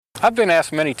I've been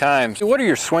asked many times, what are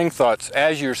your swing thoughts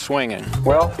as you're swinging?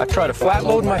 Well, I try to flat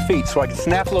load my feet so I can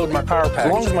snap load my power pack.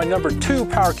 As long as my number 2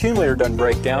 power accumulator doesn't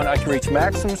break down, I can reach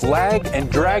maximum lag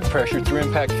and drag pressure through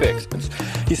impact fix.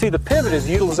 You see, the pivot is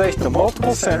the utilization of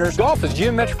multiple centers. Golf is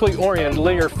geometrically oriented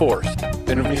linear force.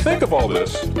 And if you think of all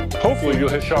this, hopefully you'll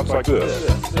hit shots like this.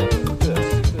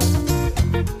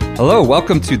 Hello,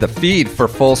 welcome to the feed for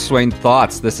Full Swing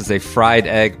Thoughts. This is a fried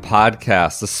egg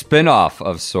podcast, a spin-off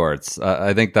of sorts.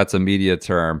 I think that's a media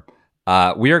term.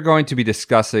 We are going to be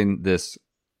discussing this,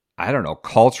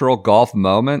 cultural golf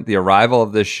moment, the arrival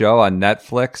of this show on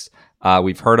Netflix.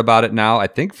 We've heard about it now, I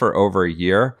think, for over a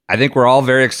year. I think we're all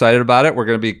very excited about it. We're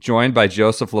going to be joined by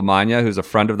Joseph LaMagna, who's a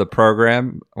friend of the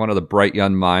program, one of the bright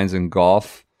young minds in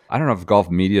golf. I don't know if golf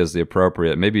media is the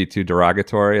appropriate, maybe too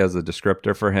derogatory as a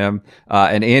descriptor for him.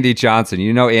 And Andy Johnson.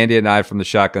 You know Andy and I from the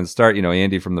Shotgun Start. You know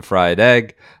Andy from the Fried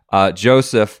Egg.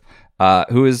 Joseph,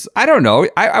 who is,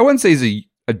 I wouldn't say he's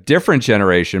a different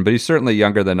generation, but he's certainly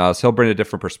younger than us. He'll bring a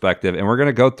different perspective. And we're going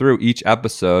to go through each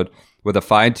episode with a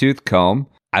fine-tooth comb.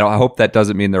 I hope that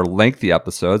doesn't mean they're lengthy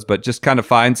episodes, but just kind of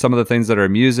find some of the things that are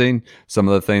amusing, some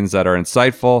of the things that are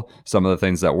insightful, some of the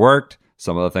things that worked,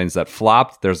 some of the things that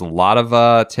flopped. There's a lot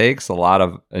of takes, a lot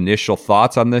of initial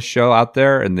thoughts on this show out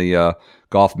there in the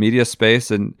golf media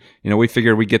space. And, we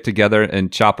figured we'd get together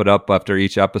and chop it up after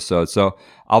each episode. So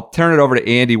I'll turn it over to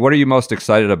Andy. What are you most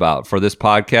excited about for this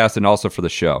podcast and also for the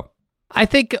show? I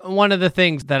think one of the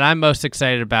things that I'm most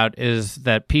excited about is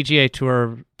that PGA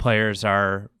Tour players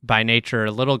are by nature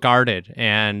a little guarded.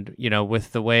 And,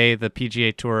 with the way the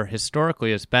PGA Tour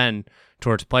historically has been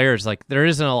towards players, like there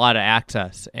isn't a lot of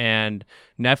access. And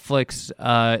Netflix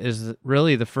is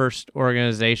really the first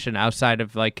organization outside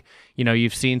of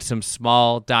you've seen some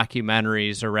small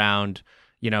documentaries around,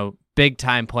 big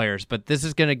time players, but this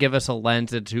is going to give us a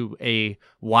lens into a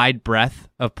wide breadth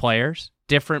of players.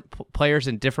 Different players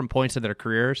in different points of their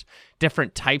careers,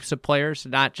 different types of players,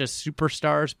 not just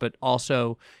superstars, but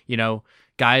also,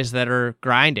 guys that are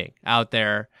grinding out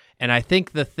there. And I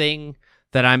think the thing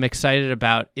that I'm excited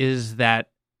about is that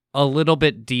a little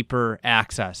bit deeper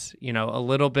access, a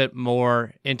little bit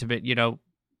more intimate,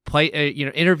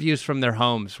 interviews from their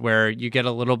homes where you get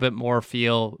a little bit more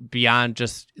feel beyond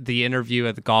just the interview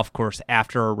at the golf course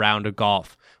after a round of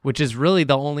golf, which is really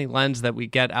the only lens that we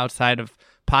get outside of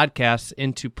podcasts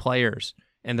into players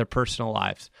and their personal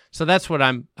lives. So that's what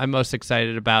I'm most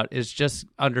excited about, is just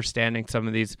understanding some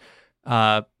of these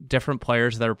different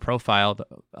players that are profiled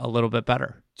a little bit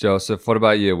better. Joseph, what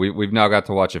about you? We've now got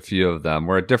to watch a few of them.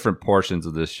 We're at different portions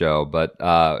of this show, but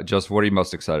Joseph, what are you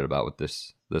most excited about with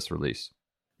this release?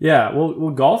 Yeah,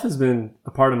 well, golf has been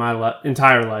a part of my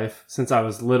entire life since I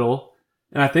was little.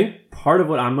 And I think part of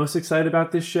what I'm most excited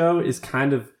about this show is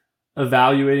kind of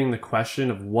evaluating the question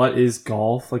of what is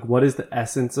golf, like what is the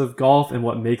essence of golf and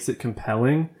what makes it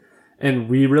compelling. And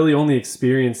we really only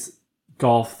experience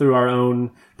golf through our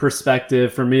own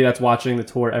perspective. For me, that's watching the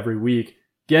tour every week.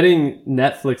 Getting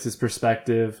Netflix's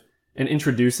perspective and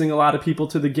introducing a lot of people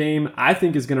to the game, I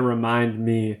think is going to remind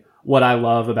me what I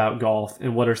love about golf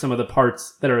and what are some of the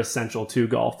parts that are essential to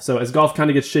golf. So as golf kind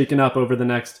of gets shaken up over the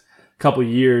next couple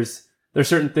years, there's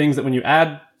certain things that when you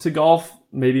add to golf,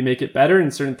 maybe make it better,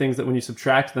 and certain things that when you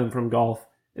subtract them from golf,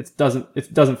 it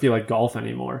doesn't feel like golf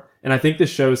anymore. And I think this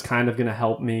show is kind of going to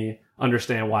help me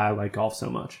understand why I like golf so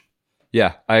much.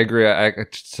 Yeah, I agree.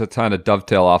 To kind of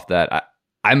dovetail off that,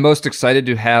 I'm most excited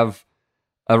to have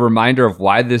a reminder of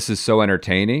why this is so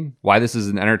entertaining, why this is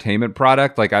an entertainment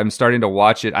product. Like, I'm starting to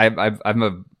watch it. I'm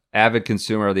an avid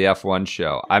consumer of the F1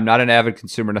 show. I'm not an avid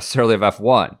consumer necessarily of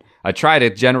F1. I try to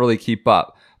generally keep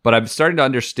up, but I'm starting to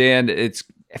understand it's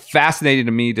fascinating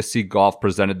to me to see golf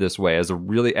presented this way, as a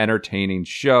really entertaining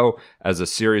show, as a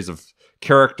series of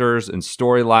characters and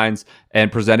storylines,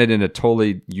 and presented in a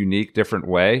totally unique, different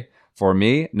way for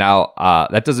me. Now,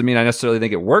 that doesn't mean I necessarily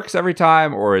think it works every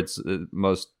time or it's the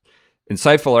most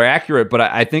insightful or accurate, but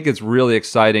I think it's really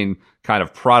exciting kind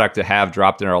of product to have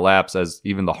dropped in our laps as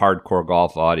even the hardcore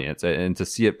golf audience, and to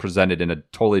see it presented in a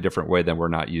totally different way than we're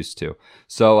not used to.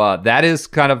 So that is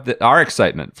kind of our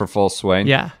excitement for Full Swing.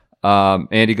 Yeah.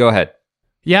 Andy, go ahead.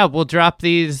 Yeah, we'll drop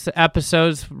these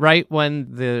episodes right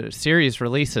when the series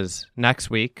releases next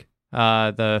week,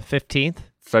 the 15th.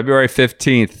 February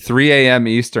 15th, 3 a.m.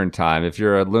 Eastern time. If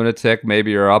you're a lunatic,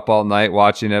 maybe you're up all night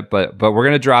watching it, but we're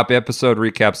going to drop episode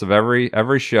recaps of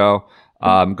every show,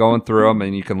 going through them,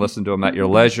 and you can listen to them at your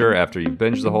leisure after you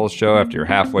binge the whole show, after you're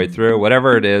halfway through,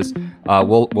 whatever it is.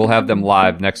 We'll have them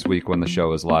live next week when the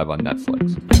show is live on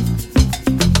Netflix.